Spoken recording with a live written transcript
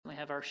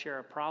have our share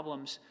of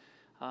problems,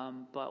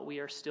 but we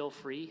are still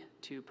free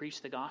to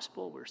preach the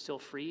gospel. We're still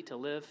free to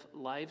live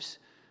lives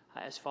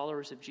as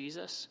followers of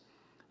Jesus.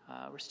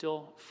 We're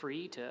still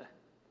free to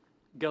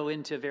go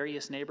into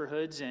various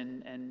neighborhoods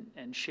and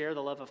share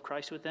the love of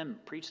Christ with them,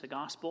 preach the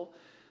gospel.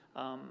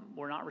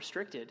 We're not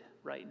restricted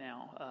right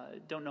now.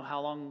 Don't know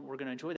how long we're going to enjoy